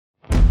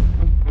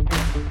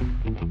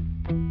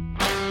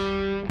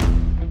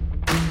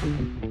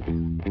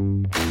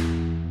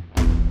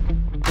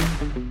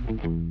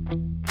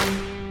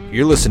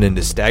You're listening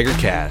to STAGR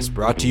Cast,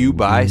 brought to you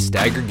by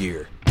STAGR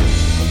Gear.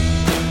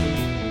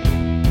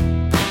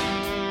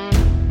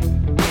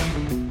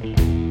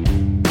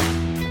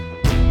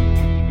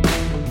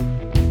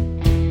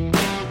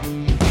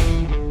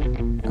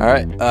 All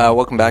right,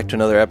 welcome back to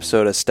another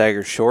episode of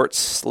STAGR Shorts.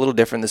 It's a little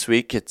different this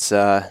week. It's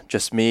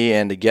just me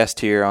and a guest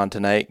here on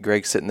tonight.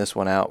 Greg's sitting this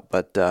one out,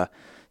 but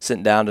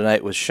sitting down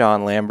tonight was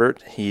Shawn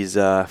Lambert. He's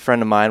a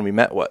friend of mine. We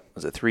met,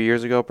 3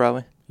 years ago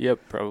probably? Yep,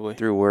 probably.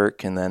 Through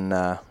work, and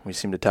then we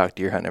seem to talk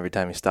deer hunting every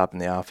time you stop in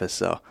the office.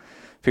 So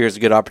I figure it's a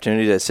good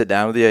opportunity to sit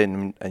down with you,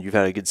 and you've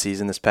had a good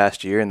season this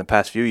past year and the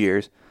past few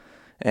years.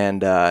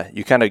 And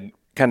you kind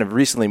of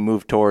recently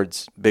moved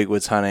towards big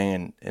woods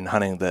hunting and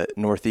hunting the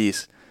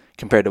Northeast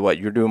compared to what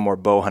you're doing, more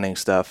bow hunting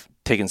stuff,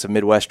 taking some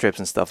Midwest trips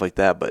and stuff like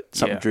that, but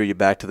something drew you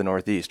back to the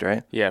Northeast,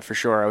 right? Yeah, for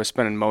sure. I was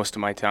spending most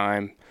of my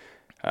time,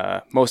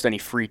 most any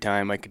free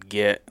time I could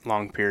get,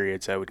 long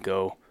periods, I would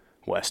go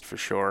west for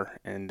sure.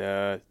 And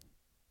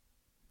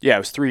it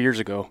was 3 years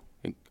ago.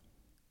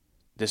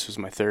 This was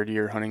my third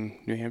year hunting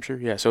New Hampshire.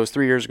 Yeah, so it was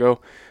 3 years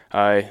ago.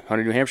 I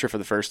hunted New Hampshire for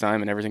the first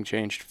time, and everything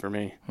changed for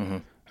me.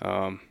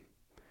 Mm-hmm.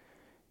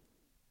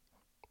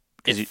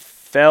 It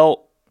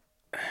felt,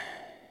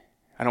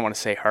 I don't want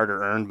to say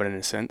harder earned, but in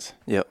a sense.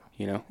 Yep.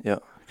 You know?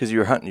 Yep. Because you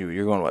were hunting,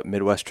 you're going,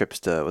 Midwest trips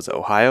to, was it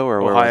Ohio?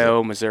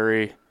 Ohio,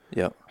 Missouri.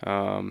 Yep.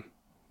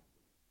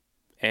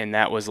 And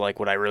that was like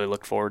what I really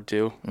looked forward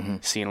to, mm-hmm.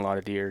 seeing a lot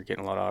of deer,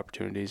 getting a lot of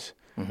opportunities.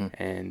 Mm-hmm.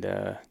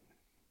 And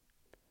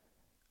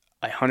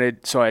I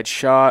hunted, so I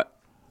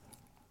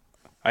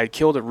had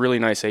killed a really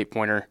nice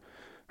 8-pointer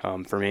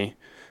for me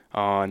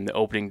on the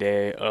opening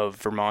day of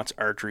Vermont's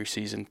archery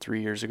season 3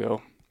 years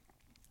ago.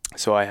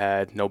 So I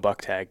had no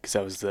buck tag because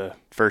that was the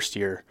first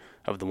year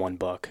of the one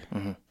buck.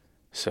 Mm-hmm.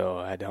 So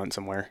I had to hunt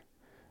somewhere.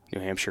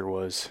 New Hampshire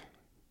was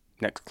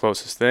next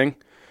closest thing.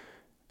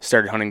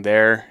 Started hunting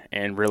there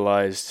and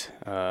realized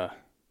how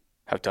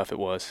tough it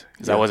was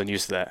because I wasn't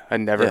used to that.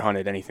 I'd never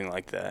hunted anything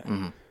like that.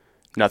 Mm-hmm.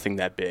 Nothing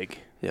that big.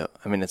 Yeah,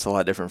 I mean, it's a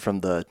lot different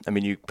from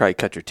you probably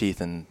cut your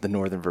teeth in the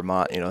northern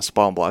Vermont,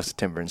 spawn blocks of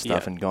timber and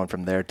stuff, and going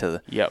from there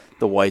to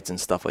the whites and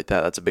stuff like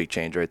that. That's a big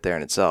change right there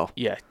in itself.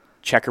 Yeah,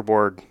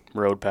 checkerboard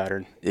road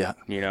pattern. Yeah.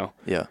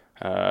 Yeah.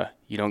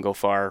 You don't go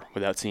far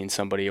without seeing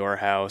somebody or a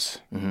house.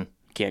 Mm-hmm.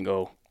 You can't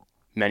go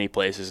many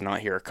places and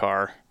not hear a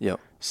car. Yep.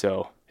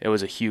 So it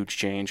was a huge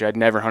change. I'd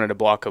never hunted a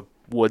block of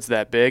woods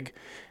that big,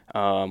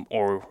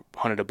 or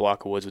hunted a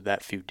block of woods with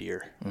that few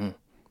deer. Mm-hmm.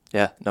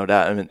 Yeah, no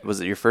doubt. I mean,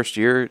 was it your first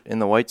year in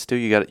the whites too?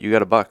 You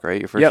got a buck,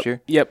 right? Your first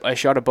year? Yep. I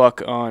shot a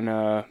buck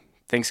on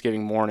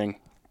Thanksgiving morning.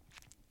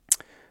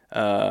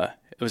 It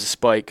was a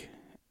spike,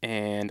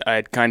 and I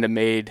had kind of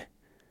made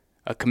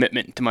a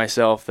commitment to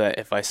myself that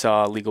if I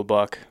saw a legal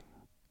buck,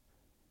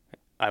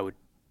 I would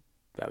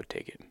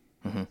take it.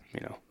 Mm-hmm.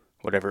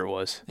 Whatever it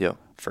was. Yeah.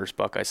 First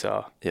buck I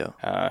saw.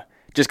 Yeah.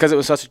 Just because it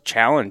was such a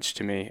challenge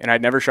to me, and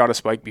I'd never shot a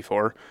spike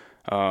before,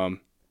 and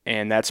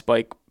that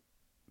spike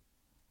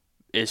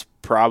is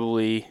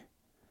probably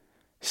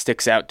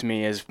sticks out to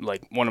me as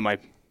like one of my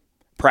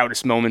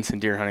proudest moments in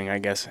deer hunting, I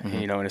guess. Mm-hmm.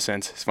 In a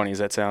sense, as funny as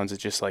that sounds,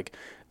 it's just like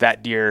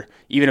that deer,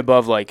 even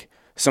above like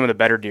some of the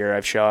better deer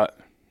I've shot,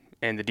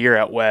 and the deer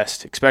out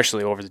west,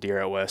 especially over the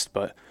deer out west.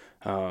 But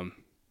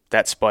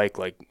that spike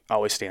like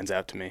always stands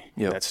out to me.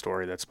 Yep. That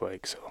story, that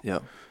spike. So yeah.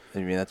 I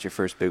mean, that's your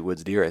first big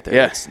woods deer right there.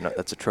 Yeah.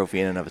 That's a trophy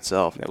in and of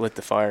itself. That lit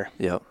the fire.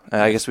 Yeah.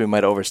 I guess we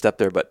might overstep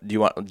there, but do you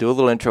want to do a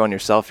little intro on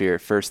yourself here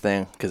first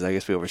thing? Because I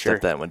guess we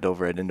overstepped that and went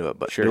over right into it.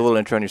 But do a little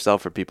intro on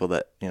yourself for people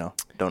that,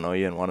 don't know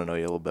you and want to know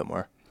you a little bit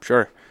more.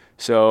 Sure.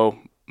 So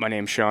my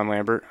name's Shawn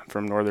Lambert. I'm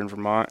from northern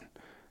Vermont.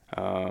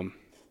 I'm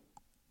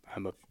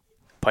a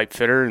pipe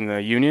fitter in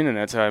the union, and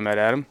that's how I met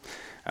Adam.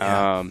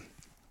 I've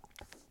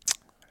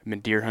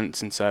been deer hunting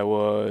since I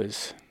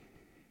was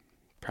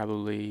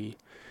probably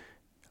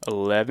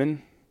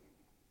 11.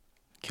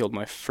 Killed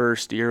my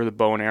first deer with a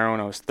bow and arrow when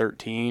I was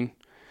 13,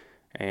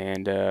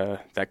 and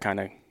that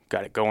kind of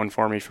got it going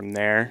for me from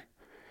there.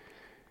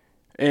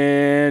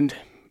 And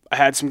I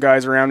had some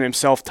guys around me. I'm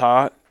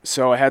self-taught,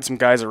 so I had some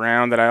guys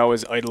around that I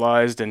always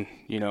idolized, and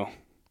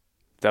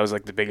that was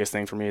like the biggest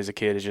thing for me as a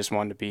kid, is just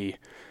wanting to be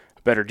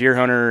a better deer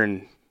hunter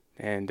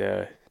and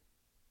to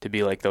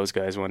be like those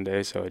guys one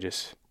day. So I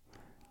just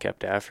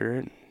kept after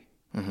it,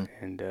 mm-hmm.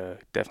 and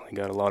definitely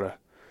got a lot of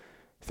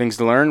things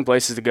to learn,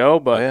 places to go,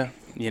 but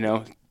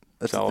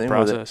that's all the a thing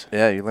process.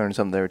 Yeah, you learn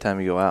something every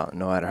time you go out,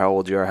 no matter how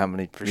old you are, how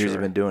many years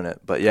you've been doing it.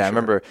 But yeah, I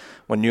remember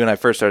when you and I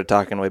first started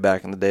talking way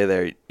back in the day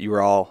there, you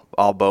were all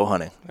bow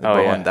hunting.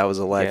 That was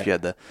a life you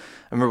had to. I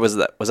remember, was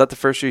that the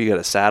first year you got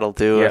a saddle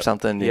too or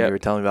something? Yep. You were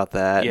telling me about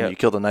that, and you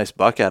killed a nice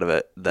buck out of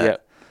it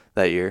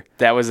that year.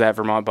 That was that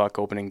Vermont buck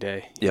opening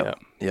day. Yep.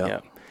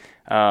 Yeah,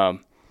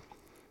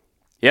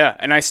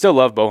 and I still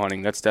love bow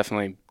hunting. That's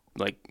definitely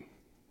like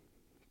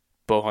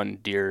bow hunting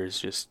deer is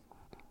just,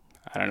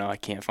 I don't know, I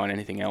can't find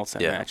anything else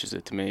that matches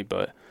it to me.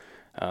 But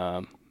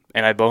and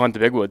I bow hunt the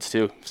big woods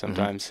too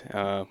sometimes,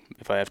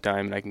 if I have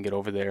time and I can get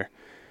over there.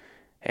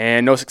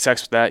 And no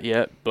success with that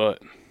yet,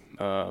 but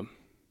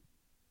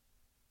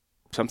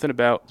something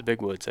about the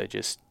big woods, I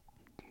just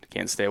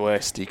Can't stay away.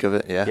 Mystique of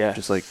it, yeah. Yeah.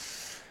 Just like,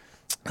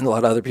 and a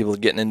lot of other people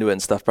getting into it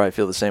and stuff probably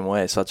feel the same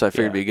way. So that's why I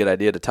figured it'd be a good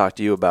idea to talk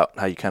to you about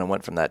how you kind of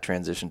went from that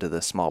transition to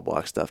the small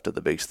block stuff to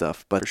the big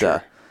stuff. But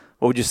sure.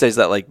 What would you say is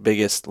that like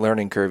biggest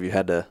learning curve you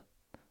had to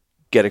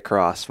get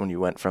across when you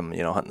went from,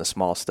 hunting the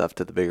small stuff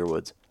to the bigger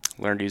woods?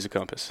 Learn to use a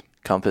compass.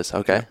 Compass,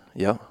 okay.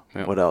 Yeah.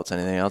 What else?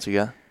 Anything else you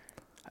got?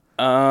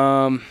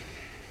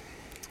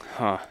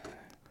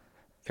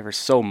 There was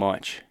so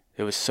much.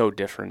 It was so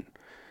different.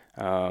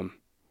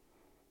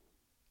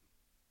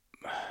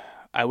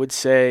 I would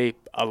say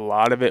a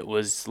lot of it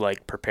was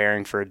like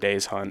preparing for a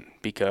day's hunt,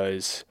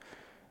 because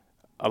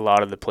a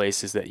lot of the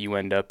places that you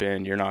end up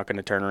in, you're not going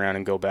to turn around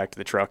and go back to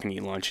the truck and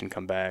eat lunch and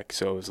come back.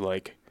 So it was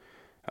like,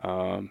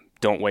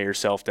 don't weigh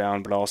yourself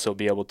down, but also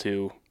be able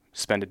to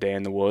spend a day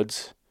in the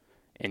woods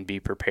and be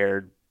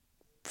prepared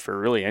for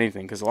really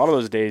anything. Because a lot of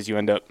those days you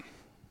end up,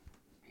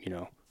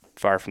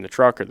 far from the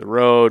truck or the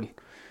road.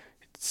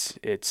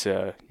 It's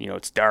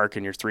dark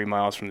and you're 3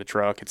 miles from the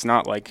truck. It's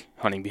not like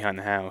hunting behind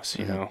the house,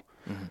 you know.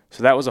 Mm-hmm.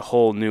 So that was a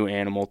whole new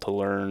animal to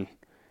learn,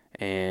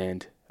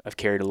 and I've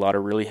carried a lot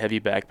of really heavy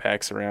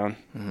backpacks around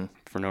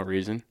for no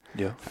reason.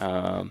 Yeah.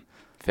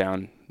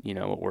 Found,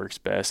 what works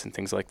best and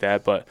things like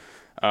that. But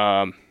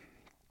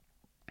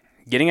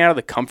getting out of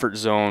the comfort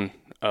zone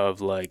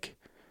of like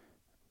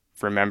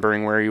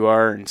remembering where you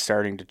are and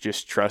starting to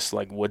just trust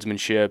like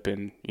woodsmanship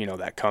and,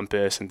 that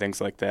compass and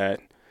things like that,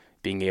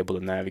 being able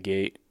to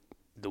navigate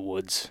the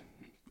woods,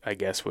 I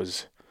guess,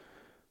 was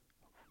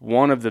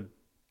one of the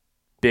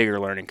bigger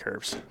learning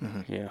curves.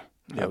 Mm-hmm. Yeah,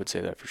 I would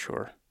say that for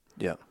sure.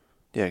 Yeah.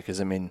 Yeah,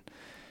 because,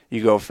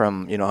 you go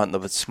from,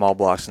 hunting with small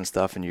blocks and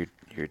stuff, and you're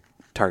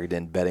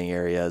targeting bedding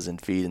areas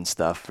and feed and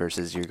stuff,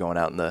 versus you're going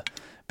out in the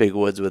big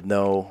woods with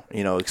no,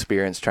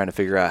 experience trying to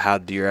figure out how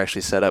deer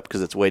actually set up,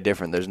 because it's way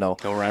different. There's no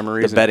rhyme or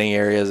reason. The bedding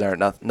areas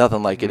aren't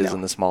nothing like it is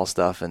in the small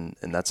stuff, and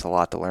that's a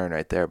lot to learn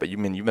right there. But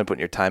you've been putting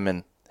your time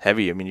in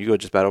heavy. You go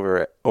just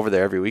about over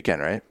there every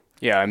weekend, right?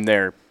 Yeah, I'm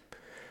there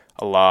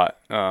a lot.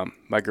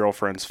 My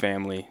girlfriend's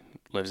family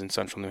lives in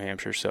central New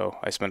Hampshire, so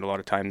I spend a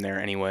lot of time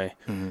there anyway.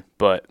 Mm-hmm.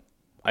 But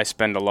I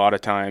spend a lot of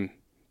time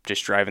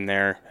just driving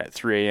there at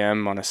 3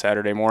 a.m. on a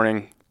Saturday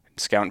morning,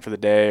 scouting for the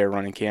day or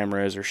running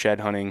cameras or shed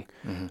hunting,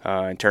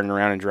 and turning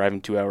around and driving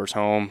 2 hours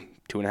home,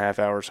 2.5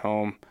 hours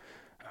home.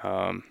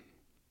 And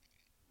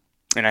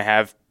I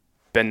have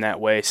been that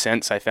way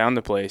since I found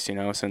the place,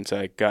 since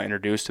I got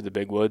introduced to the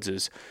big woods.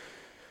 Is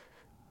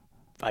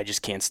I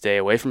just can't stay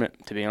away from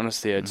it, to be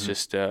honest. It's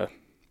just, I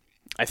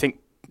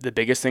think the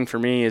biggest thing for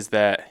me is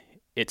that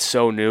it's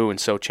so new and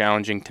so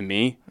challenging to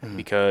me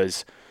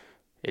because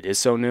it is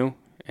so new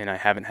and I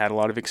haven't had a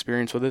lot of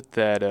experience with it,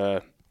 that I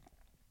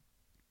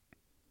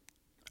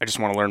just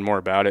want to learn more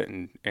about it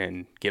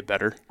and get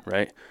better,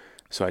 right?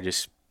 So I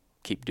just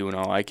keep doing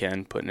all I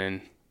can, putting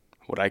in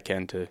what I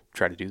can to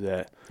try to do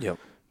that. Yep.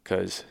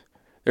 Because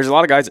there's a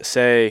lot of guys that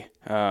say,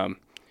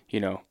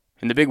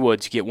 in the big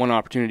woods, you get one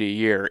opportunity a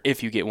year.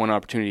 If you get one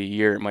opportunity a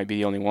year, it might be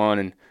the only one.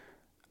 And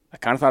I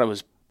kind of thought it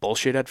was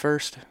bullshit at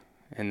first,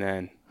 and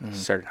then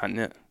started hunting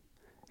it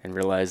and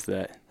realized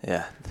that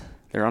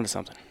they're onto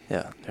something.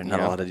 Yeah, there's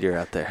not a lot of deer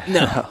out there.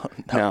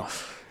 No.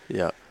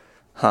 Yeah.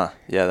 Huh.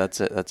 Yeah,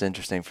 that's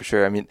interesting for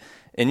sure.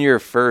 In your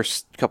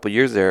first couple of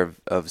years there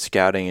of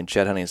scouting and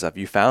shed hunting and stuff,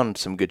 you found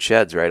some good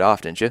sheds right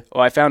off, didn't you?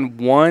 Well, I found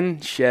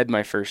one shed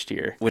my first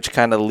year. Which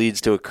kind of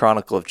leads to a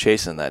chronicle of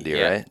chasing that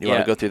deer, right? You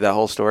want to go through that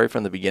whole story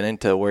from the beginning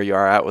to where you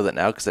are at with it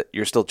now? Because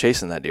you're still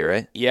chasing that deer,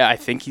 right? Yeah, I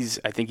think he's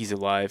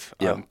alive.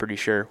 Yep. I'm pretty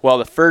sure. Well,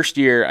 the first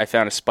year I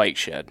found a spike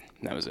shed.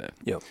 That was it.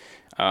 Yep.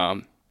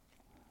 And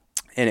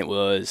it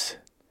was,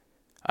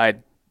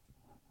 I'd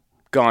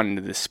gone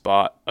into this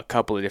spot a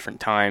couple of different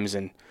times,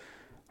 and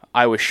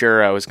I was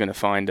sure I was going to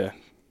find a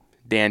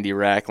dandy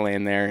rack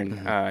laying there,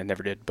 and I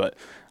never did. But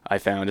I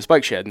found a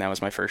spike shed, and that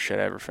was my first shed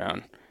I ever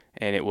found.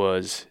 And it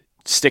was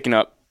sticking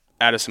up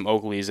out of some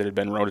oak leaves that had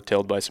been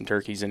rototilled by some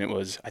turkeys, and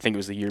I think it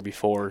was the year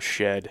before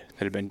shed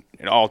that had been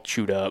all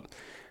chewed up.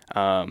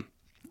 And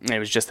it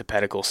was just the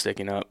pedicle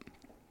sticking up.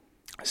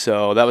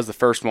 So that was the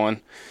first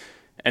one.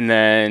 And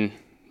then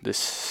the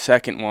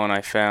second one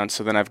I found,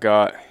 so then I've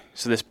got,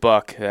 this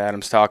buck that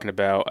Adam's talking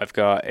about, I've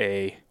got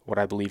what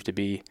I believe to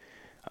be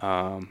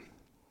a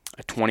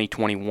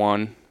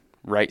 2021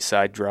 right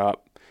side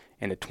drop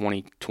and a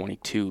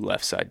 2022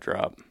 left side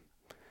drop.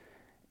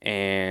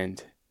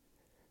 And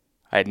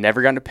I had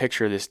never gotten a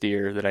picture of this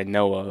deer that I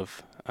know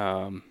of.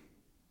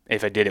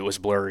 If I did, it was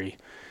blurry.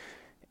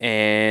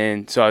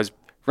 And so I was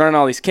running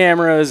all these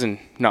cameras, and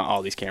not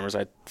all these cameras, I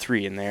had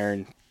 3 in there,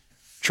 and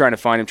trying to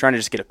find him, trying to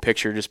just get a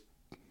picture, just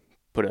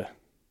put a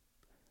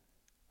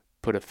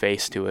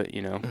face to it,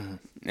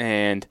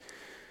 And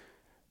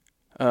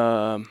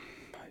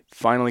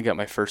finally got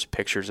my first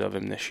pictures of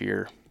him this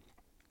year.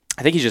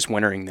 I think he's just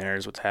wintering there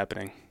is what's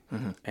happening.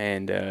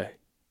 And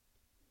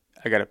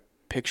I got a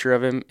picture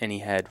of him, and he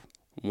had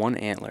one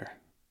antler.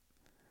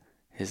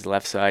 His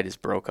left side is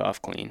broke off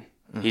clean.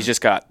 He's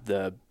just got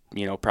the,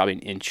 probably an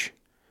inch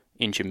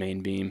of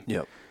main beam.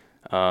 Yep.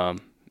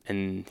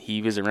 And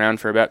he was around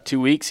for about 2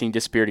 weeks, and he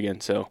disappeared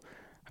again. So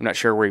I'm not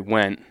sure where he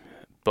went,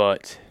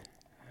 but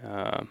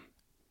that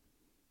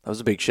was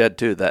a big shed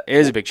too. That it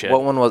is a big shed.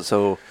 What one was?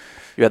 So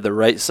you had the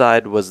right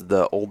side was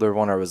the older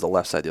one, or was the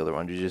left side the other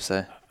one? Did you just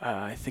say?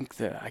 I think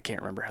I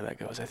can't remember how that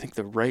goes. I think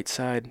the right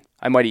side,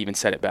 I might even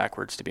set it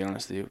backwards, to be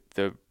honest with you.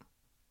 The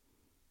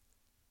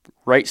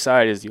right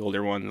side is the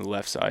older one, the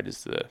left side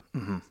is the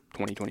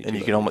 2022.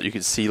 And you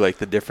could see like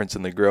the difference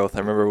in the growth. I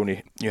remember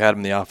when you had them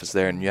in the office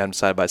there and you had them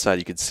side by side,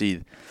 you could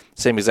see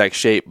same exact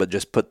shape, but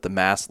just put the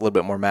mass, a little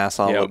bit more mass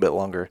on, a little bit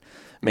longer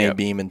main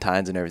beam and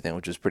tines and everything,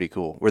 which was pretty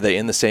cool. Were they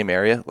in the same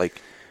area?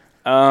 Like,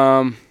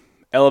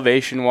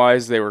 elevation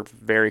wise, they were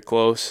very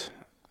close,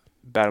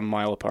 about a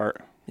mile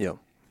apart.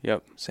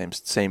 Yep.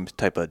 Same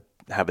type of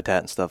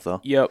habitat and stuff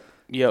though. Yep.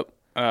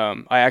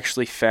 I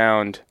actually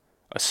found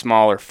a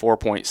smaller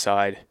 4-point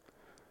side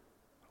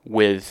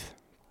with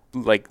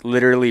like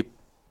literally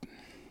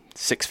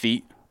 6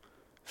 feet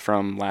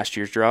from last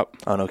year's drop.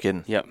 Oh, no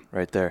kidding. Yep.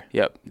 Right there.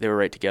 Yep. They were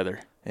right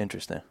together.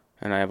 Interesting.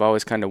 And I've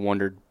always kind of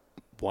wondered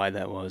why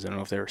that was. I don't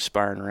know if they were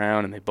sparring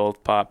around and they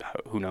both popped.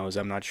 Who knows?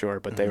 I'm not sure.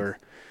 But they were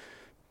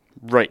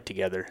right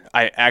together.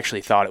 I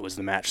actually thought it was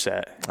the match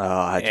set. Oh,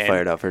 I had you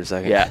fired up for a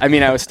second. Yeah. I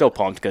mean, I was still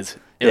pumped because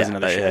it was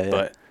another shed.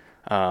 But,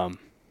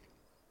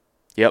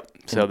 yep.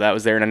 So that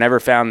was there. And I never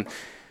found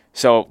 –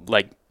 so,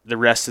 like, the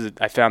rest of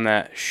I found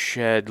that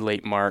shed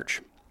late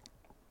March.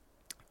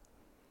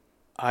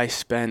 I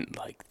spent,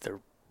 like, the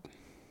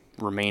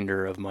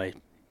remainder of my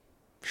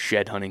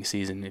shed hunting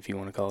season, if you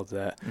want to call it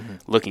that,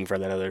 looking for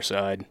that other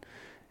side.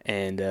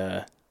 And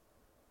I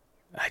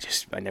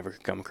never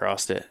could come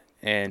across it.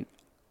 And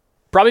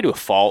probably to a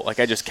fault. Like,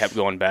 I just kept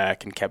going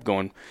back and kept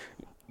going,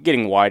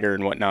 getting wider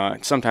and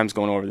whatnot, sometimes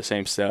going over the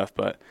same stuff.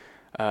 But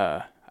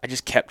I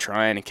just kept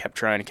trying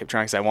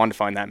because I wanted to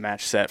find that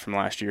match set from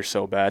last year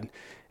so bad.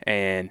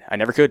 And I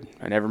never could.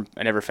 I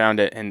never found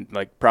it. And,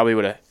 like, probably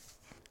would have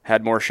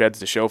had more sheds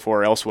to show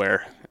for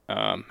elsewhere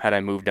had I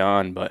moved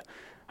on. But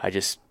I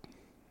just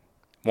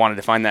wanted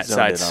to find that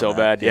side so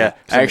bad. Yeah.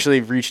 I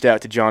actually reached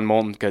out to John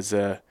Moulton because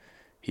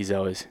he's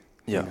always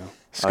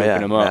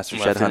scooping him up. Master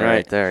shed hunter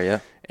right there, yeah.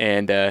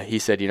 And he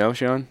said,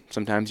 Shawn,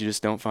 sometimes you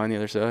just don't find the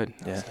other side.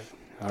 Yeah. Like,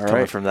 all right.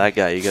 Coming from that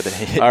guy, you gotta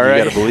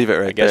believe it right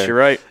there. I guess you're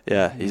right.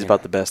 Yeah, he's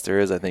about the best there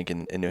is, I think,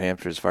 in New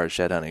Hampshire as far as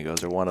shed hunting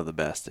goes, or one of the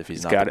best, if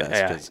he's not the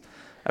best.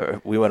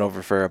 We went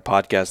over for a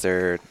podcast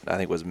there, I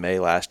think it was May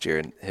last year,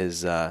 and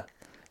his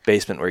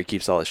basement where he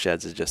keeps all his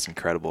sheds is just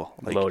incredible.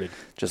 Like,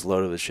 just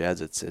loaded with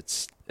sheds.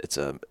 It's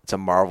a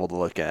marvel to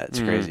look at. It's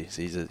crazy.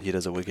 So he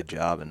does a wicked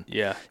job, and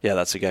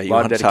that's the guy you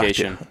want to talk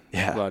to.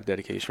 Yeah, a lot of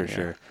dedication for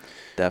sure,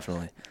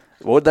 definitely.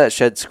 What would that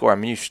shed score? I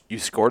mean, you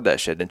scored that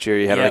shed, didn't you?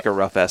 You had like a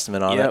rough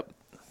estimate on it.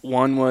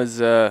 One was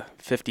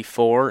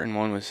 54, and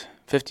one was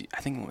 50.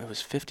 I think it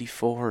was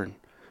 54 and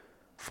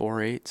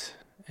 4/8,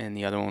 and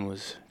the other one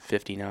was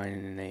 59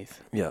 and 1/8.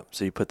 Yeah.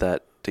 So you put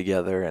that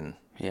together and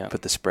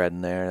put the spread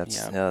in there.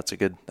 That's a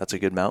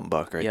good mountain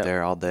buck right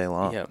there all day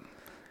long. Yep.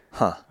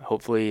 Huh.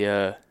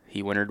 Hopefully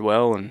he wintered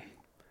well, and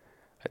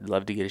I'd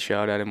love to get a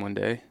shot at him one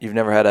day. You've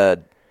never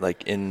had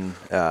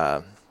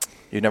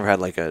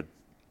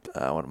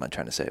what am I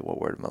trying to say?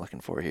 What word am I looking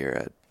for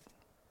here?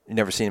 You've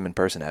never seen him in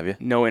person, have you?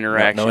 No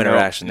interaction. No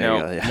interaction. No,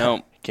 there you go. Yeah.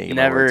 No. Can't get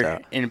never my words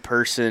out. In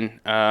person.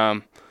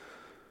 No.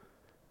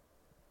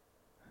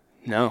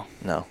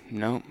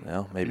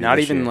 Maybe not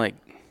even year. like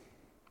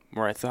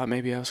where I thought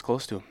maybe I was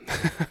close to him.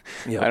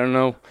 Yep. I don't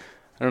know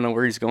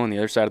where he's going. The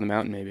other side of the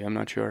mountain, maybe. I'm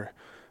not sure.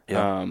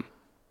 Yep.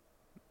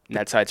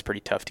 That side's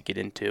pretty tough to get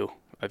into.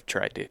 I've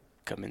tried to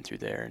come in through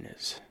there, and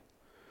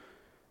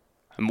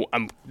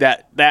I'm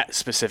that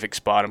specific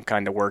spot. I'm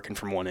kind of working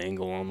from one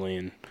angle only,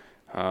 and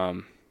I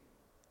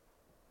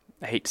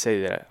hate to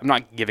say that I'm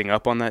not giving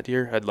up on that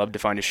deer. I'd love to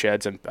find his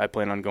sheds. I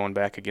plan on going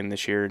back again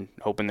this year and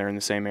hoping they're in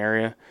the same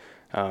area.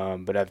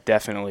 But I've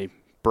definitely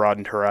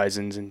broadened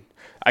horizons, and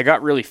I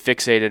got really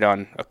fixated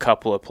on a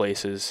couple of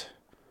places,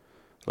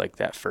 like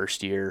that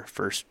first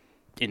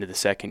into the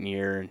second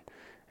year,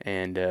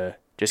 and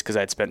just because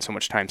I'd spent so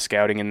much time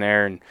scouting in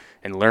there and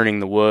learning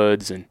the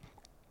woods, and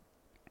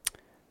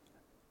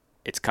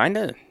it's kind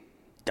of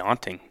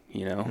daunting,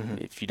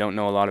 if you don't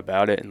know a lot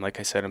about it. And like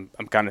I said, I'm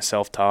kind of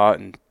self-taught,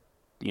 and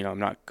I'm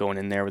not going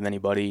in there with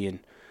anybody, and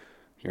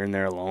you're in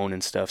there alone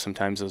and stuff.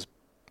 Sometimes those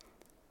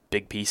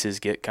big pieces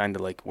get kind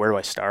of like, where do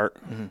I start?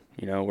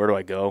 Where do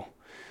I go?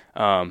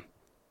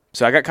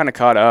 So I got kind of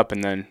caught up,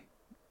 and then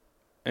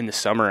in the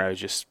summer I was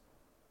just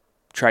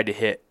tried to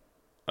hit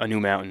a new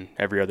mountain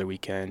every other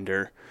weekend,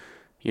 or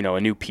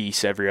a new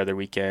piece every other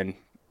weekend,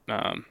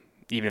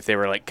 even if they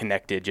were like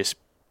connected, just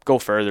go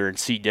further and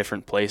see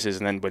different places.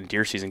 And then when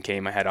deer season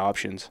came, I had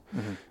options.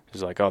 It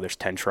was like, oh, there's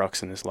 10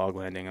 trucks in this log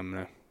landing, I'm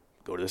gonna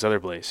go to this other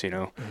place,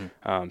 So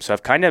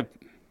I've kind of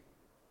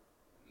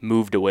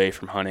moved away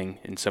from hunting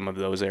in some of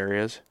those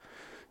areas.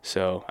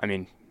 So, I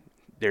mean,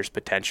 there's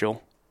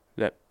potential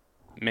that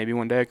maybe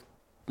one day I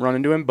run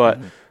into him, but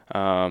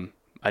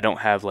I don't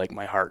have like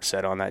my heart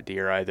set on that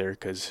deer either,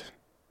 because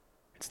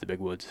it's the big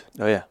woods.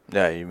 Oh yeah.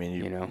 Yeah. You mean,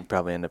 you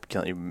probably end up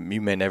killing,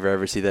 you may never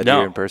ever see that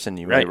deer in person.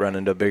 You might run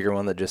into a bigger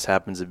one that just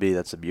happens to be,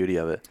 that's the beauty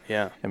of it.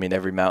 Yeah. I mean,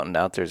 every mountain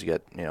out there's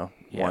got,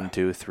 1,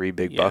 2, 3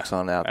 big bucks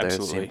on out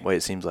absolutely. there. The way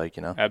it seems like,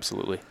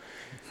 Absolutely.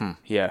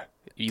 Yeah.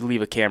 You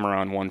leave a camera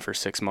on one for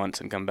 6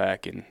 months and come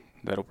back, and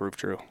that'll prove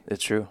true.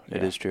 It's true. Yeah.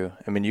 It is true.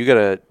 I mean, you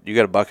got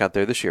a buck out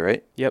there this year,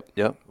 right? Yep.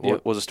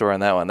 What was the story on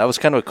that one? That was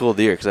kind of a cool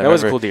deer. That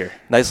was a cool deer.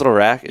 Nice little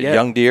rack,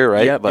 young deer,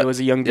 right? Yep, it was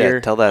a young deer.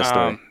 Yeah, tell that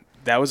story.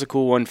 That was a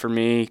cool one for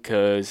me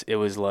because it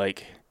was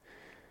like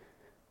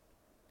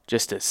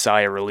just a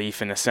sigh of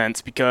relief in a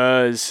sense,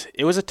 because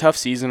it was a tough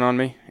season on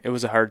me. It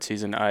was a hard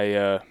season.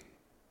 I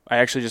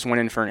actually just went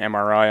in for an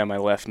MRI on my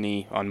left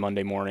knee on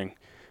Monday morning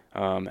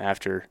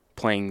after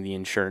playing the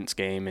insurance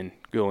game and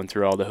going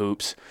through all the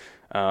hoops.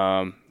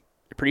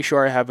 Pretty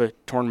sure I have a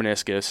torn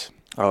meniscus.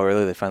 Oh,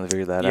 really? They finally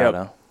figured that out,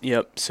 huh?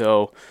 Yep.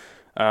 So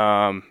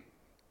I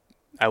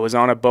was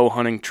on a bow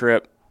hunting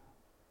trip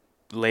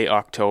late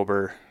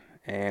October,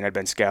 and I'd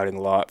been scouting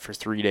a lot for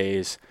 3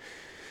 days.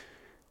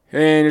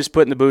 And just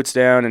putting the boots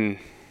down and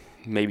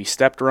maybe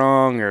stepped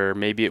wrong, or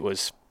maybe it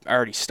was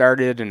already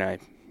started and I,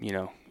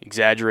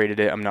 exaggerated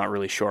it. I'm not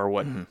really sure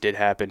what did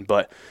happen.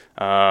 But,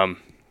 my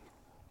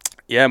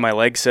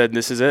leg said,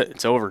 this is it.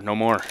 It's over. No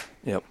more.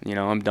 Yep.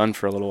 I'm done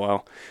for a little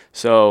while.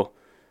 So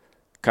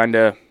kind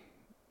of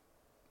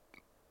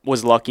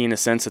was lucky in the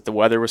sense that the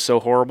weather was so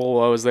horrible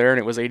while I was there and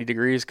it was 80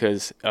 degrees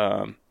because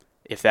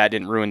if that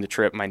didn't ruin the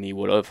trip, my knee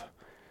would have.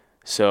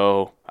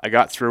 So I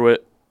got through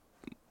it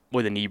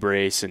with a knee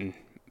brace and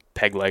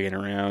peg legging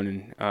around,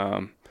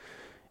 and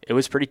it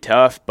was pretty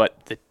tough.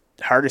 But the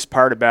hardest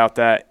part about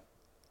that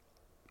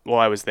while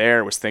I was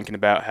there was thinking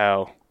about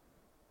how,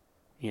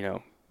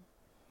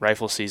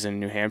 rifle season in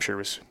New Hampshire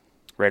was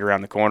right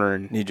around the corner,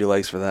 and need your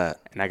legs for that.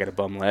 And I got a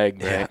bum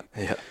leg, right?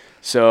 Yeah.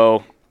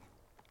 So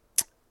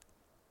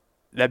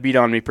that beat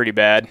on me pretty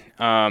bad.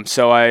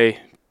 So I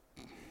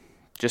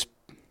just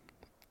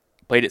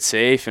played it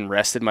safe and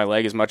rested my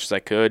leg as much as I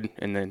could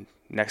in the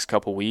next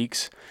couple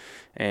weeks.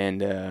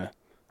 And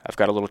I've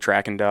got a little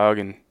tracking dog,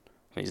 and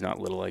he's not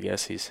little, I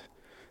guess. He's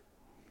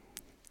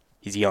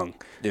young.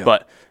 Yeah.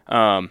 But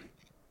I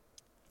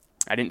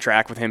didn't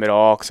track with him at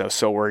all because I was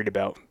so worried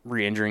about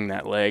re-injuring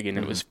that leg, and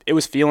it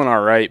was feeling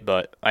all right,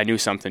 but I knew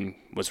something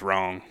was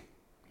wrong.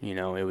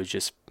 It was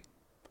just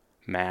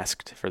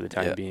masked for the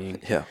time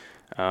being. Yeah.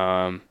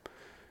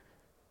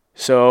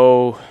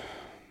 So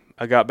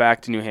I got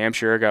back to New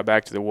Hampshire, I got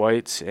back to the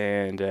Whites,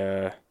 and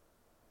I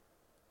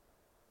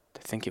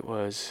think it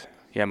was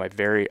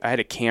I had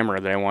a camera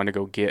that I wanted to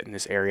go get in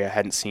this area I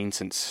hadn't seen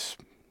since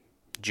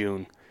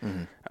June.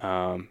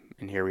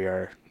 And here we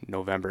are,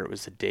 November. It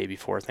was the day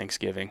before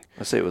Thanksgiving.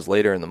 I say it was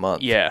later in the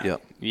month. Yeah.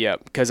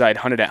 Because I'd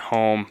hunted at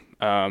home.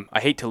 I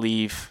hate to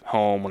leave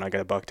home when I got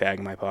a buck tag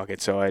in my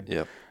pocket, so I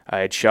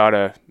had shot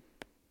a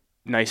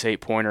nice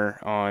 8-pointer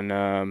on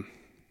I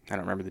don't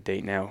remember the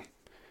date now.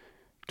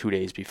 2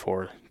 days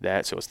before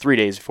that, so it was 4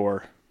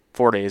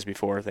 days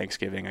before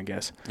Thanksgiving, I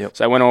guess. Yep.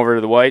 So I went over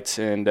to the Whites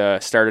and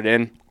started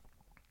in.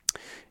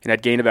 And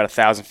I'd gained about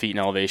 1,000 feet in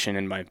elevation,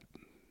 and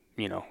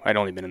I'd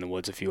only been in the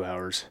woods a few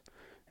hours,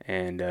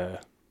 and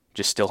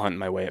just still hunting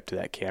my way up to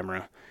that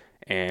camera,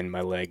 and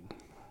my leg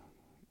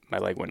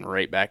went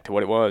right back to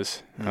what it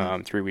was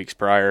 3 weeks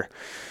prior.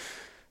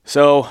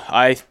 So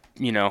I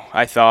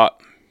thought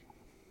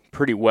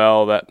pretty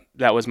well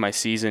that was my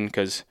season,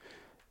 because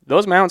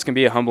those mountains can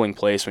be a humbling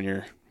place when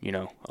you're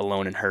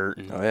alone and hurt.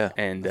 And,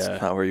 and that's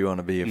not where you want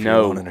to be if you're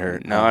alone and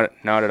hurt. Not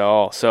at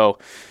all. So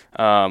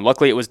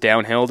luckily it was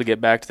downhill to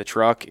get back to the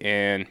truck,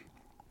 and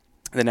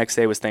the next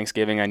day was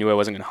Thanksgiving. I knew I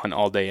wasn't going to hunt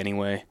all day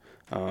anyway,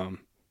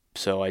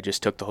 so I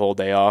just took the whole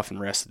day off and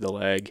rested the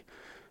leg.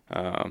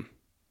 I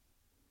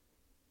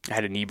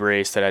had a knee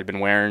brace that I'd been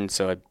wearing,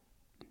 so I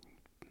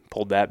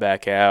pulled that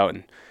back out,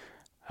 and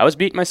I was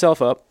beating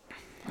myself up.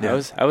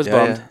 Yeah. I was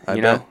bummed. I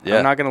bet. Yeah.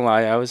 I'm not going to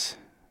lie. I was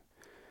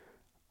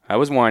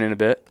whining a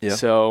bit. Yeah.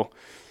 So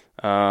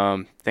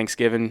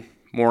Thanksgiving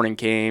morning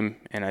came,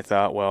 and I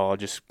thought, well, I'll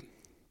just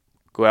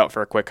go out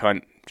for a quick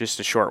hunt, just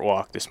a short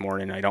walk this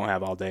morning. I don't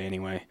have all day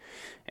anyway.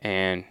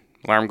 And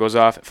alarm goes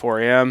off at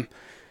 4 a.m.,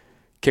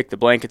 kick the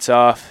blankets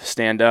off,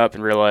 stand up,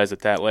 and realize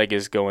that leg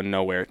is going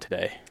nowhere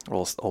today.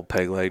 Old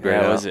peg leg right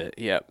out. That was it.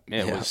 Yep.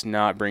 It was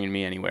not bringing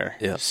me anywhere.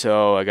 Yeah.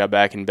 So I got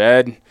back in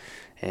bed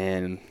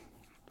and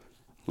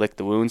licked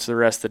the wounds the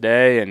rest of the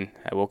day, and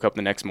I woke up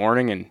the next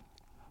morning, and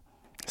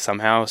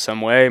somehow,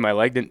 some way, my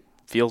leg didn't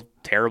feel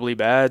terribly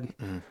bad.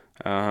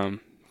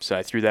 So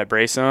I threw that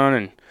brace on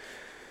and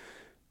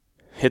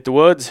hit the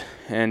woods,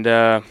 and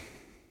I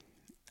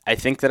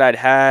think that I'd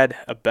had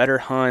a better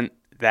hunt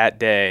that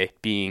day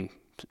being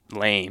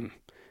lame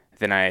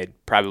than I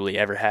had probably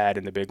ever had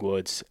in the big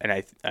woods, and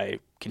I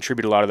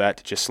contribute a lot of that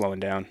to just slowing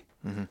down.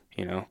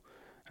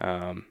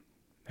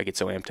 I get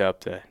so amped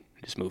up that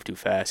I just move too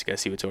fast. You got to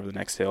see what's over the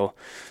next hill.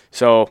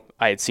 So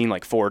I had seen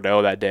like 4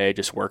 doe that day,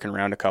 just working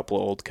around a couple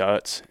of old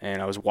cuts,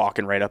 and I was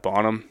walking right up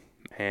on them,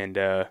 and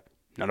none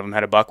of them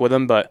had a buck with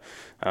them, but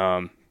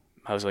I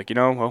was like,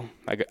 well,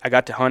 I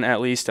got to hunt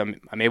at least. I'm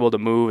able to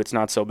move. It's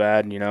not so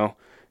bad,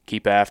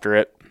 keep after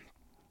it.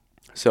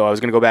 So I was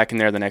going to go back in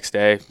there the next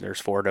day.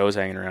 There's 4 does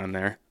hanging around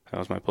there. That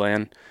was my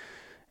plan.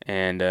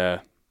 And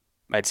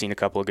I'd seen a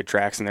couple of good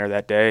tracks in there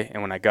that day,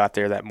 and when I got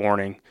there that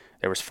morning,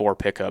 there was 4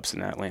 pickups in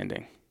that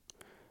landing.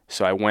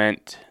 So I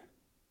went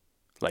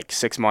like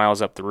 6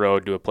 miles up the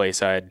road to a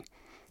place I'd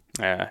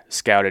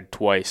scouted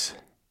twice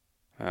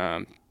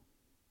during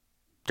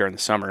the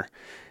summer,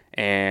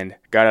 and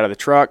got out of the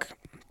truck,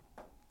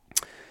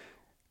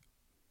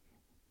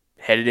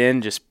 headed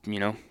in, just,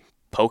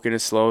 poking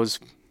as slow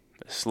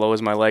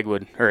as my leg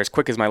would, or as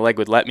quick as my leg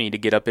would let me to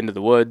get up into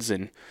the woods.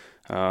 And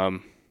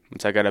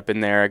once I got up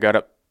in there, I got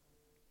up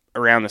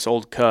around this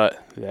old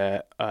cut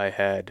that I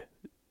had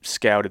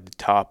scouted the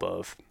top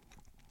of.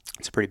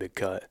 It's a pretty big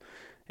cut,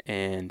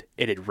 and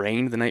it had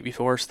rained the night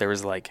before, so there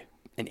was like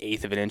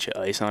 1/8 of an inch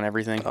of ice on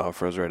everything. Oh, it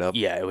froze right up.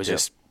 Yeah, it was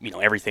just,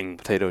 everything.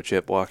 Potato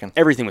chip walking.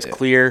 Everything was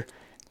clear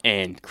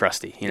and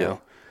crusty,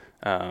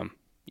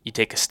 You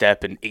take a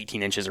step and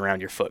 18 inches around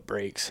your foot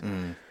breaks.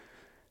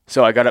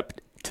 So I got up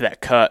to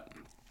that cut,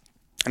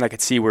 and I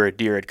could see where a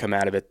deer had come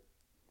out of it,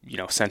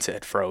 since it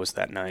had froze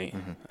that night.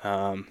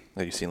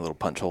 Like you seen little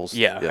punch holes?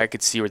 Yeah, I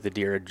could see where the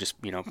deer had just,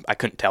 I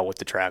couldn't tell what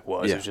the track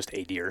was. Yeah. It was just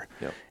a deer.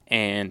 Yep.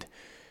 And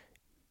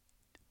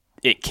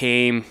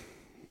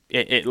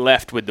it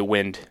left with the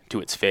wind to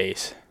its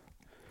face.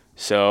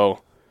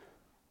 So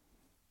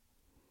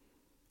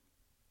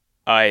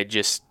I'm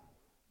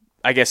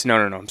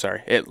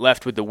sorry. It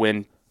left with the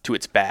wind to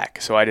its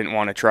back, so I didn't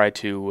want to try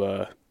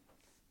to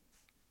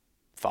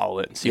follow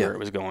it and see where it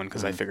was going,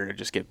 because I figured it'd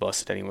just get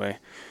busted anyway.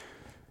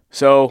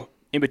 So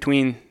in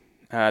between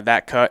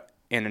that cut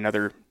and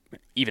another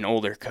even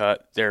older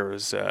cut, there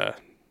was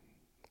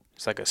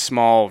it's like a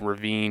small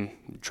ravine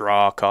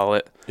draw, call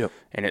it. Yep.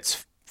 And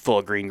it's full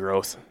of green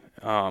growth.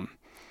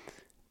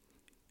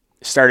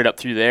 Started up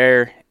through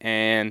there,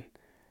 and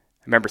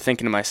I remember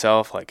thinking to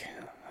myself, like,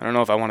 I don't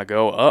know if I want to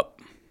go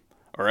up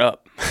or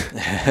up.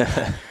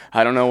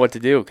 I don't know what to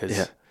do,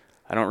 because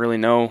I don't really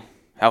know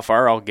how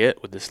far I'll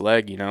get with this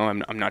leg.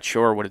 I'm not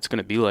sure what it's going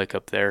to be like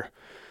up there,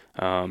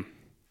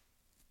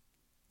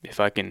 if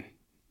I can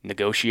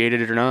negotiate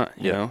it or not.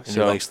 You know, and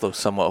so your leg's still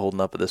somewhat holding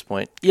up at this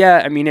point.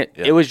 Yeah, I mean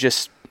it was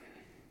just.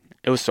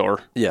 It was sore.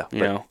 Yeah,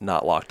 but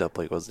not locked up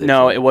like it was.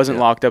 No, it wasn't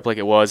locked up like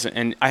it was,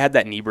 and I had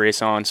that knee brace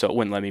on, so it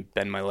wouldn't let me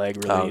bend my leg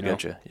really. Oh,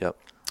 gotcha. Yep.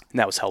 And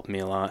that was helping me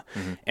a lot.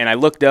 And I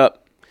looked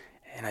up,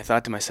 and I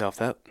thought to myself,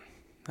 that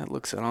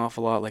looks an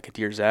awful lot like a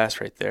deer's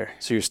ass right there.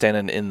 So you're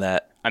standing in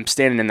that. I'm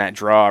standing in that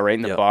draw right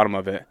in the bottom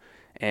of it,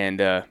 and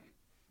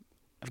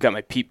I've got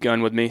my peep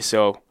gun with me,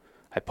 so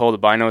I pull the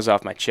binos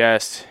off my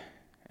chest,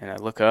 and I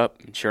look up,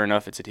 and sure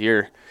enough, it's a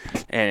deer.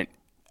 And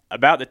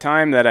about the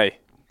time that I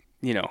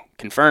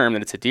confirm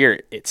that it's a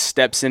deer, it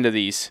steps into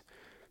these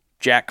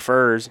jack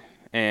firs,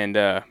 and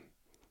I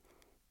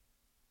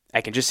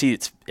can just see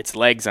its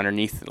legs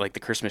underneath, like the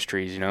Christmas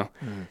trees,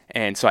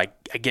 And so I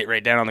get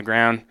right down on the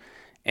ground,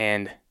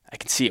 and I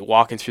can see it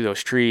walking through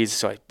those trees,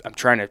 so I'm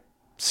trying to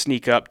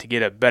sneak up to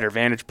get a better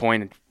vantage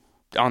point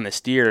on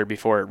this deer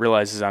before it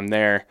realizes I'm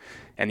there.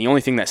 And the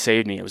only thing that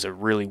saved me, it was a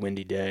really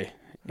windy day,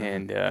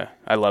 and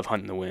I love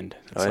hunting the wind.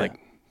 It's like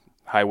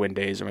high wind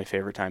days are my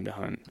favorite time to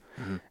hunt.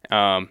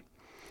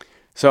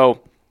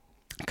 So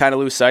I kind of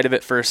lose sight of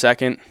it for a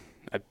second.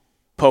 I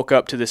poke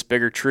up to this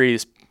bigger tree.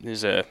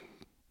 There's a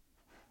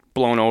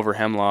blown over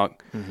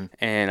hemlock,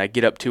 and I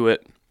get up to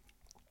it,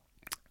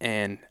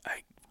 and I'm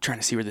trying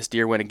to see where this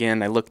deer went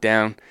again. I look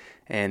down,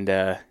 and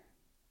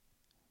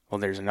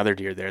there's another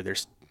deer there.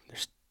 There's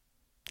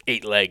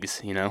 8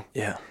 legs,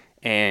 Yeah.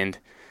 And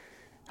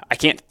I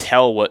can't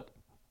tell what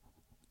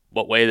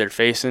way they're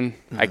facing.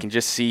 I can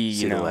just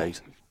see the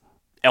legs.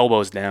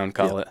 Elbows down,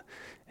 call it.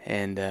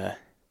 And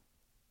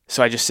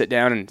so I just sit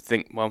down and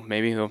think, well,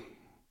 maybe they'll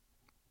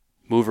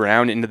move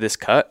around into this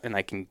cut and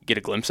I can get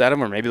a glimpse at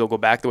them, or maybe they'll go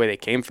back the way they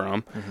came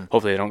from.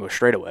 Hopefully they don't go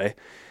straight away.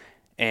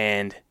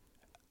 And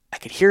I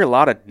could hear a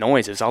lot of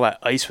noise as all that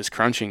ice was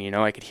crunching,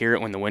 I could hear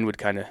it when the wind would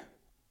kind of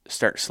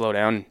start to slow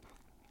down.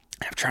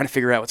 I'm trying to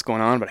figure out what's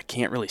going on, but I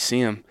can't really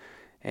see them.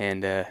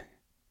 And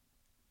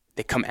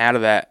they come out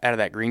of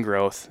that green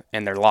growth,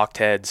 and they're locked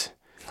heads,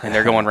 and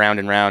they're going round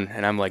and round.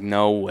 And I'm like,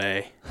 no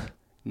way.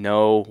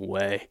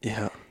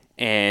 Yeah.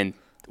 And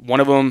one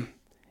of them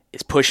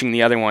is pushing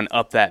the other one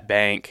up that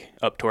bank,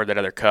 up toward that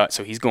other cut.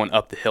 So he's going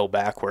up the hill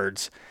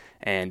backwards,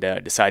 and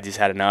decides he's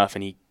had enough,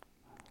 and he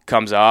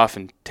comes off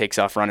and takes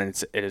off running.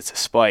 It's a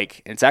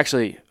spike. It's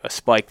actually a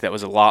spike that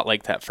was a lot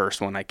like that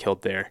first one I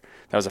killed there.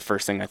 That was the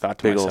first thing I thought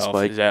to myself. Old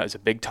spike. It was a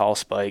big, tall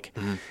spike.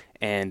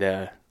 And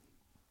the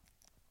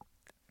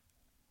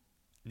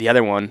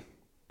other one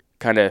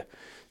kind of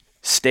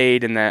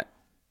stayed in that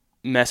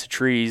mess of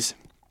trees.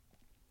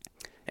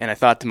 And I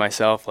thought to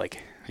myself,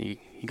 like, you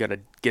got a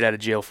get out of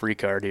jail free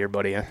card here,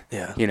 buddy. Huh?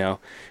 Yeah.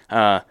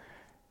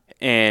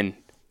 And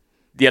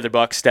the other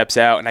buck steps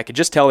out, and I could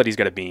just tell that he's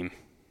got a beam,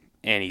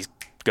 and he's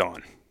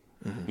gone,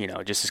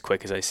 just as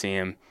quick as I see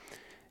him.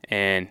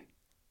 And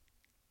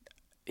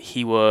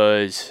he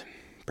was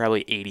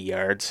probably 80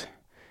 yards,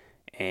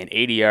 and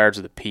 80 yards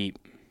with a peep.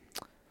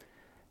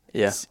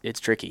 Yeah. It's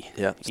tricky.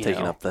 Yeah. It's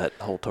taking up that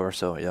whole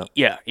torso.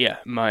 Yeah. Yeah.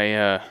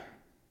 My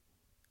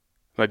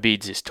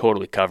beads is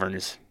totally covering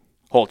his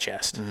whole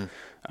chest.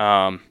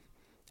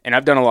 And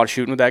I've done a lot of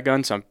shooting with that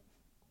gun, so I'm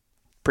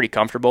pretty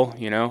comfortable,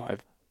 you know.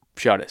 I've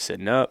shot it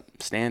sitting up,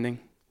 standing,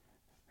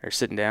 or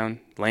sitting down,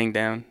 laying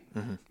down,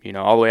 you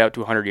know, all the way out to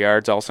 100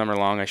 yards all summer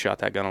long. I shot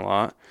that gun a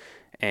lot,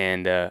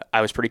 and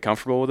I was pretty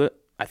comfortable with it,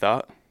 I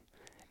thought.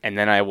 And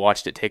then I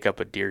watched it take up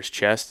a deer's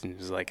chest, and it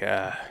was like,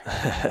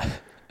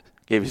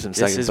 Gave you some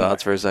second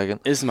thoughts for a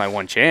second. This is my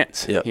one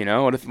chance, Yep. you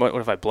know. What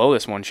if I blow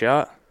this one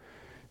shot?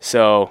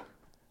 So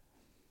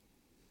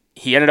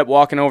he ended up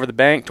walking over the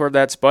bank toward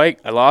that spike.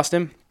 I lost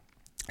him.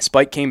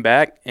 Spike came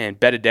back and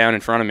bedded down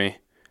in front of me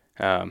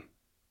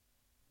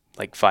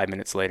like 5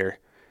 minutes later.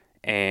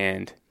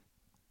 And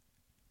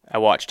I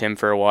watched him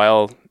for a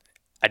while.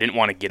 I didn't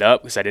want to get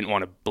up because I didn't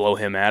want to blow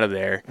him out of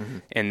there.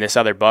 And this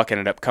other buck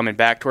ended up coming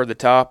back toward the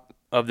top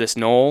of this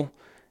knoll.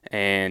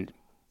 And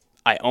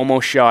I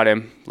almost shot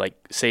him. Like,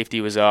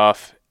 safety was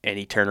off. And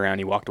he turned around.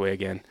 He walked away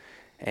again.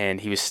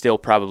 And he was still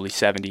probably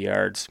 70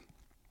 yards.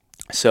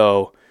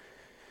 So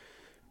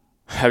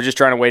I was just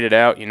trying to wait it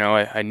out. You know,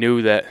 I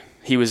knew that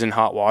he was in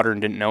hot water and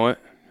didn't know it.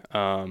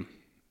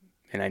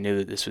 And I knew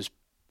that this was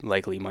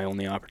likely my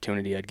only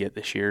opportunity I'd get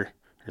this year,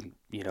 or,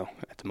 you know,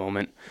 at the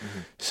moment.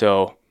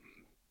 So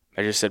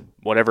I just said,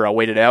 whatever, I'll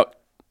wait it out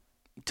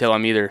until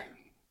I'm either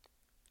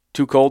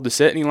too cold to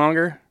sit any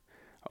longer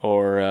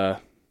or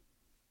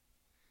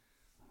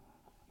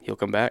he'll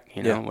come back,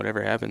 you know,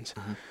 whatever happens.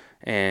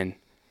 And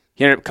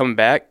he ended up coming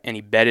back, and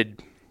he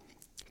bedded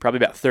probably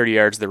about 30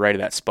 yards to the right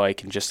of that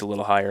spike and just a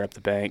little higher up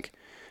the bank.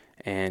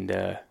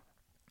 And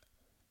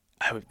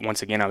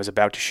once again, I was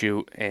about to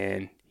shoot,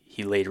 and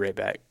he laid right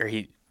back.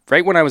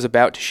 Right when I was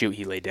about to shoot,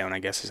 he laid down, I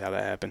guess is how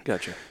that happened.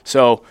 Gotcha.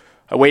 So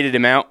I waited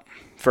him out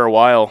for a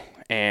while,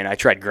 and I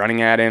tried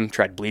grunting at him,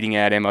 tried bleeding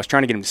at him. I was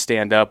trying to get him to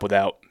stand up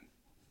without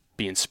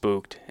being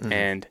spooked.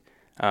 And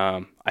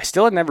I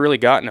still had never really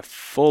gotten a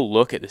full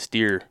look at this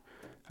deer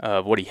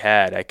of what he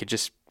had.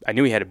 I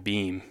knew he had a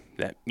beam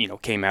that, you know,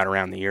 came out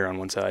around the ear on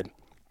one side.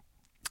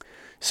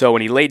 So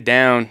when he laid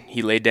down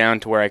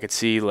to where I could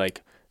see,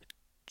 like,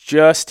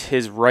 just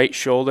his right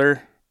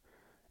shoulder,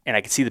 and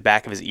I could see the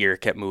back of his ear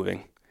kept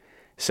moving.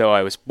 So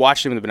I was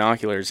watching him with the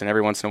binoculars, and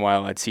every once in a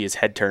while I'd see his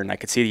head turn. I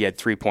could see he had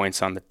 3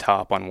 points on the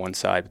top on one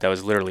side, but that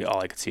was literally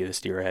all I could see of this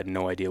deer. I had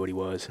no idea what he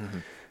was.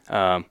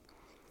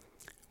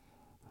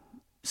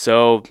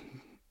 So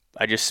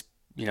I just,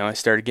 you know, I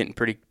started getting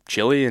pretty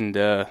chilly, and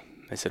I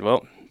said,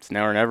 well, it's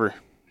now or never.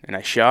 And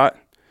I shot,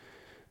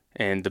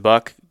 and the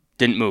buck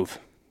didn't move.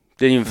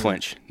 Didn't even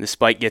flinch. The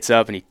spike gets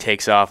up, and he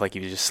takes off like he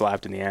was just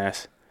slapped in the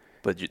ass.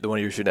 But the one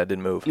you were shooting at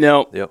didn't move.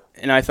 No. Yep.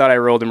 And I thought I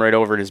rolled him right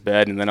over at his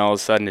bed, and then all of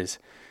a sudden his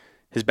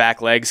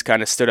back legs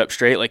kind of stood up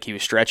straight like he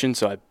was stretching,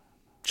 so I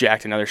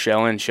jacked another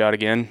shell in and shot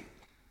again.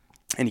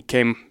 And he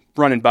came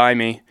running by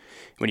me.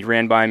 When he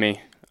ran by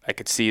me, I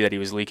could see that he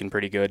was leaking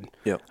pretty good.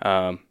 Yep.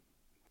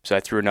 So I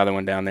threw another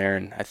one down there,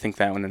 and I think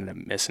that one ended up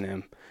missing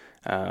him.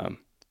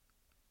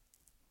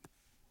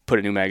 Put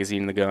a new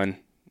magazine in the gun,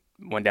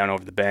 went down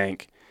over the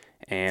bank,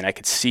 and I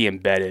could see him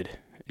bedded,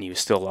 and he was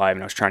still alive,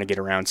 and I was trying to get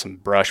around some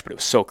brush, but it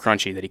was so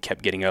crunchy that he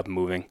kept getting up and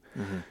moving.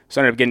 So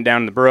I ended up getting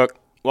down in the brook,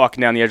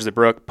 walking down the edge of the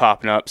brook,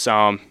 popping up,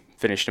 saw him,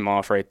 finished him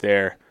off right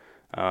there.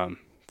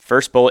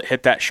 First bullet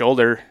hit that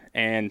shoulder,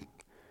 and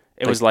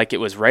it was like it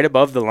was right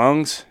above the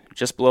lungs,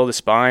 just below the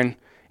spine,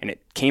 and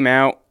it came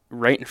out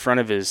right in front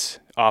of his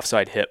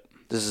offside hip.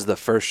 This is the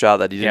first shot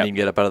that you didn't even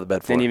get up out of the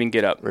bed for. Didn't even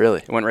get up. Really?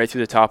 It went right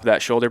through the top of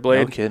that shoulder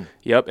blade. No kidding.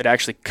 Yep, it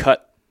actually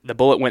the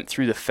bullet went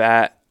through the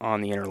fat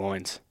on the inner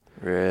loins.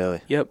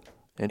 Really? Yep.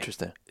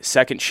 Interesting.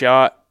 Second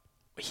shot,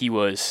 he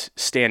was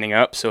standing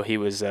up, so he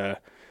was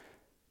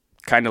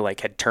kind of like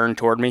had turned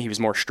toward me. He was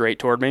more straight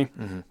toward me.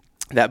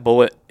 That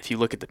bullet, if you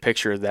look at the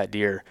picture of that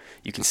deer,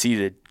 you can see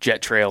the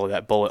jet trail of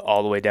that bullet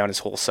all the way down his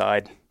whole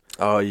side.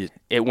 Oh,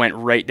 It went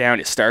right down.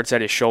 It starts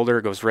at his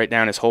shoulder, goes right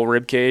down his whole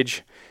rib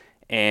cage,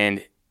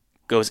 and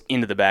goes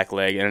into the back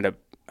leg. Ended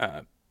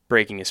up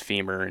breaking his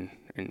femur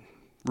and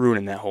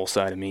ruining that whole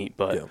side of meat.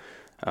 But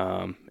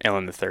and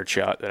then the third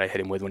shot that I hit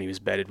him with when he was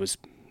bedded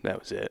that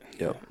was it.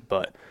 Yep.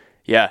 But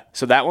yeah,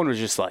 so that one was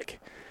just like,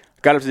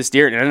 got up to this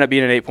deer, and it ended up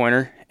being an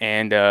 8-pointer,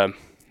 and I'm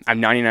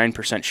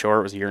 99% sure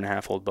it was a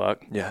 1.5-year-old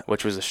buck. Yeah.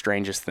 Which was the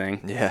strangest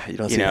thing. Yeah, you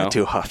don't see that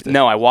too often.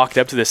 No, I walked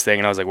up to this thing,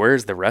 and I was like,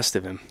 where's the rest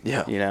of him?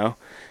 Yeah. You know?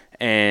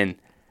 And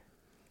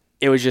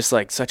it was just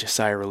like such a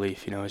sigh of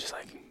relief, you know? It was just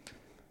like,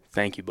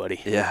 thank you, buddy.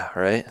 Yeah,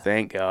 right?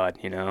 Thank God,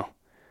 you know?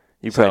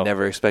 You probably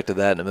never expected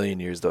that in a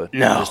million years, though.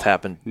 No. It just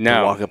happened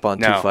to walk up on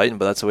two fighting,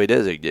 but that's the way it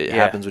is. It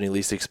happens when you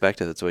least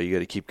expect it. That's why you got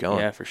to keep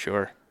going. Yeah, for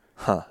sure.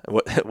 Huh.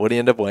 What did he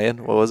end up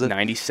weighing? What was it?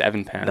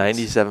 97 pounds.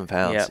 97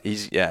 pounds.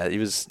 Yep. He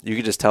was. You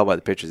could just tell by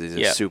the pictures. He's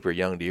a super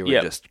young deer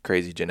with just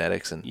crazy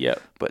genetics. And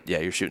But yeah,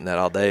 you're shooting that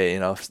all day. You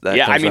know.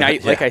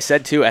 Like I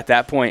said too. At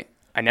that point,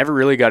 I never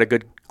really got a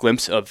good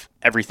glimpse of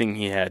everything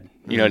he had.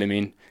 You know what I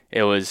mean?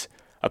 It was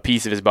a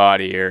piece of his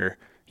body, or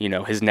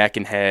his neck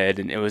and head,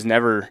 and it was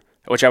never.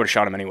 Which I would have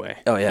shot him anyway.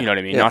 Oh yeah. You know what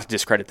I mean? Yeah. Not to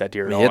discredit that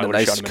deer at all. He had a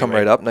nice come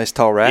right up, nice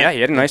tall rack. Yeah, he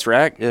had a nice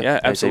rack. Yeah,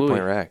 nice absolutely.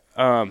 8-point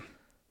rack.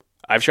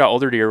 I've shot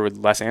older deer with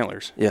less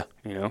antlers. Yeah.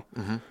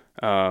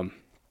 But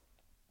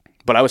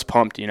I was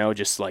pumped,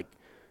 just like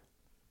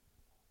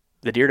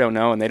the deer don't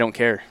know and they don't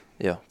care.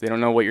 Yeah. They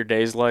don't know what your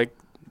day's like.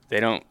 They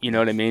don't, you know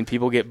what I mean?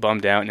 People get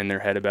bummed out and in their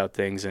head about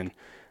things, and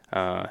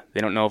they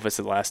don't know if it's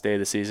the last day of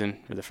the season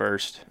or the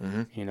first.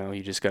 Mm-hmm. You know,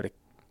 you just got to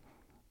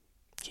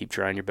keep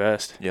trying your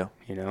best. Yeah.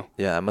 You know?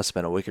 Yeah, it must have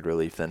been a wicked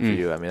relief then for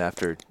you. I mean,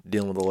 after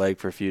dealing with the leg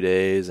for a few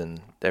days and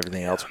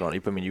everything else going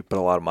on, you put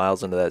a lot of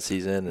miles into that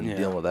season and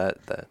dealing with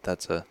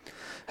that's a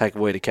heck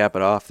of a way to cap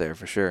it off there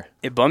for sure.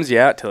 It bums you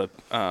out to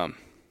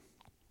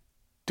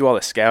do all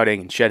the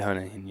scouting and shed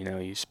hunting, and, you know,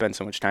 you spend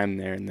so much time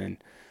there, and then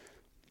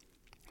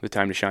the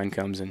time to shine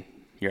comes and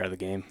you're out of the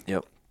game.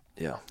 Yep.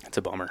 Yeah. It's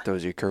a bummer.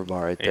 Throws your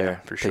curveball right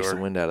there. For Takes sure.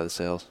 the wind out of the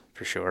sails.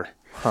 For sure.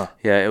 Huh.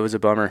 Yeah, it was a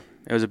bummer.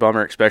 It was a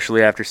bummer,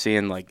 especially after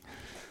seeing, like,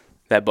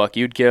 that buck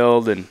you'd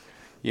killed, and,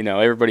 you know,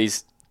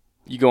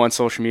 you go on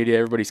social media,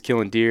 everybody's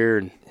killing deer,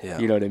 and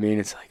you know what I mean?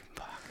 It's like,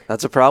 fuck.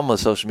 That's a problem with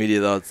social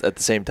media, though. It's at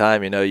the same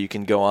time, you know, you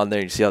can go on there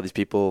and you see all these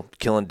people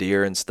killing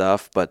deer and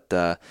stuff, but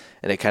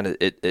and it kind of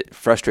it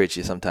frustrates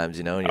you sometimes,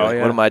 you know. And you're like,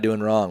 what am I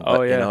doing wrong?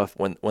 But you know,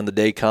 when the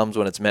day comes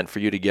when it's meant for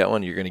you to get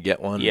one, you're going to get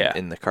one,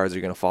 and the cards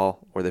are going to fall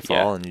where they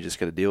fall, and you just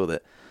got to deal with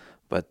it.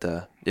 But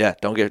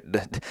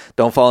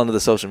don't fall into the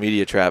social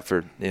media trap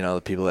for, you know,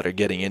 the people that are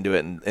getting into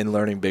it and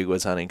learning big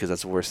woods hunting, because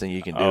that's the worst thing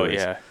you can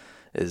do.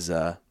 Is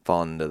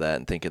falling into that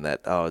and thinking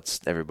that it's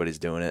everybody's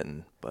doing it,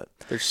 but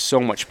there's so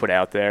much put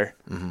out there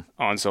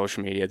on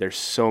social media. There's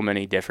so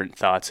many different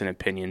thoughts and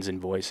opinions and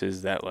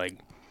voices that, like,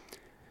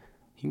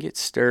 you can get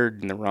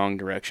stirred in the wrong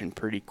direction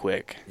pretty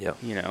quick. Yeah,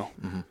 you know.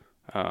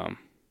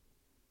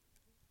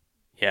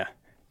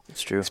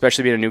 it's true.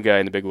 Especially being a new guy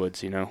in the big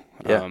woods, you know.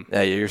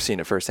 You're seeing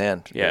it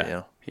firsthand. Yeah, you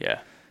know? yeah.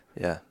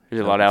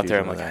 There's a lot out there.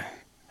 I'm like,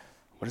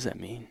 what does that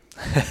mean?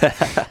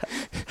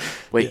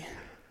 Wait.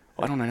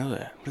 Why don't I know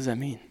that? What does that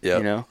mean? Yeah.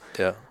 You know?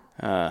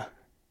 Yeah.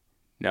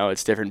 No,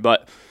 it's different.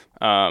 But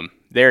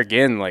there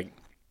again, like,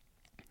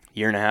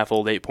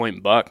 1.5-year-old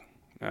 8-point buck,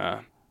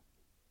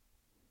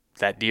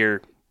 that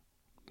deer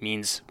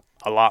means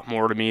a lot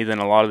more to me than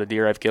a lot of the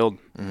deer I've killed.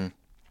 Mm-hmm.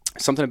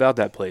 Something about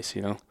that place,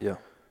 you know? Yeah.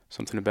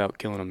 Something about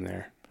killing them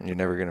there. And you're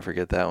never going to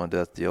forget that one.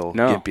 That's the old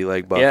gimpy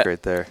leg buck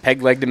right there.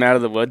 Peg-legged him out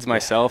of the woods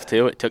myself,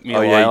 too. It took me a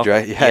while.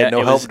 You had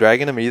no help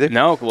dragging him either?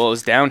 No. Well, it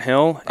was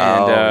downhill,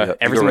 and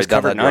everything was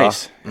covered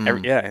nice.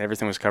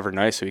 Everything was covered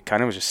nice, so he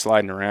kind of was just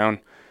sliding around,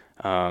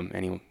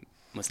 and he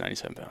was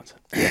 97 pounds.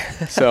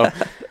 So,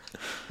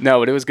 no,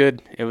 but it was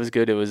good. It was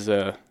good.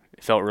 It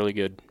felt really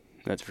good,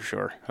 that's for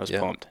sure. I was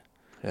pumped.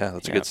 Yeah,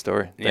 that's a good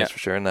story. Thanks for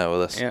sharing that with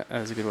us. Yeah,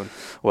 that was a good one.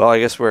 Well, I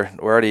guess we're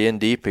already in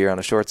deep here on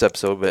a shorts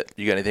episode, but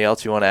you got anything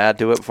else you want to add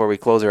to it before we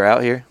close her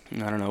out here?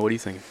 I don't know. What do you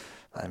think?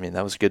 I mean,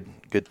 that was a good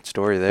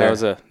story there.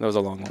 That was a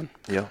long one.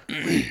 Yeah.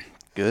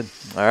 Good.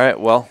 All right.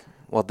 Well,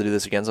 we'll have to do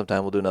this again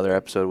sometime. We'll do another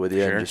episode with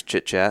you and just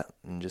chit-chat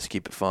and just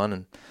keep it fun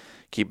and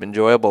keep it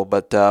enjoyable.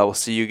 But we'll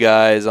see you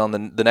guys on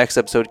the next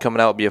episode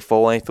coming out. Will be a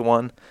full-length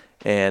one,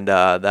 and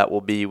that will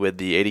be with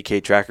the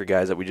 80K Tracker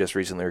guys that we just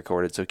recently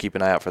recorded. So keep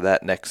an eye out for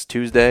that next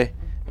Tuesday.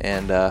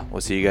 And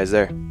we'll see you guys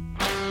there.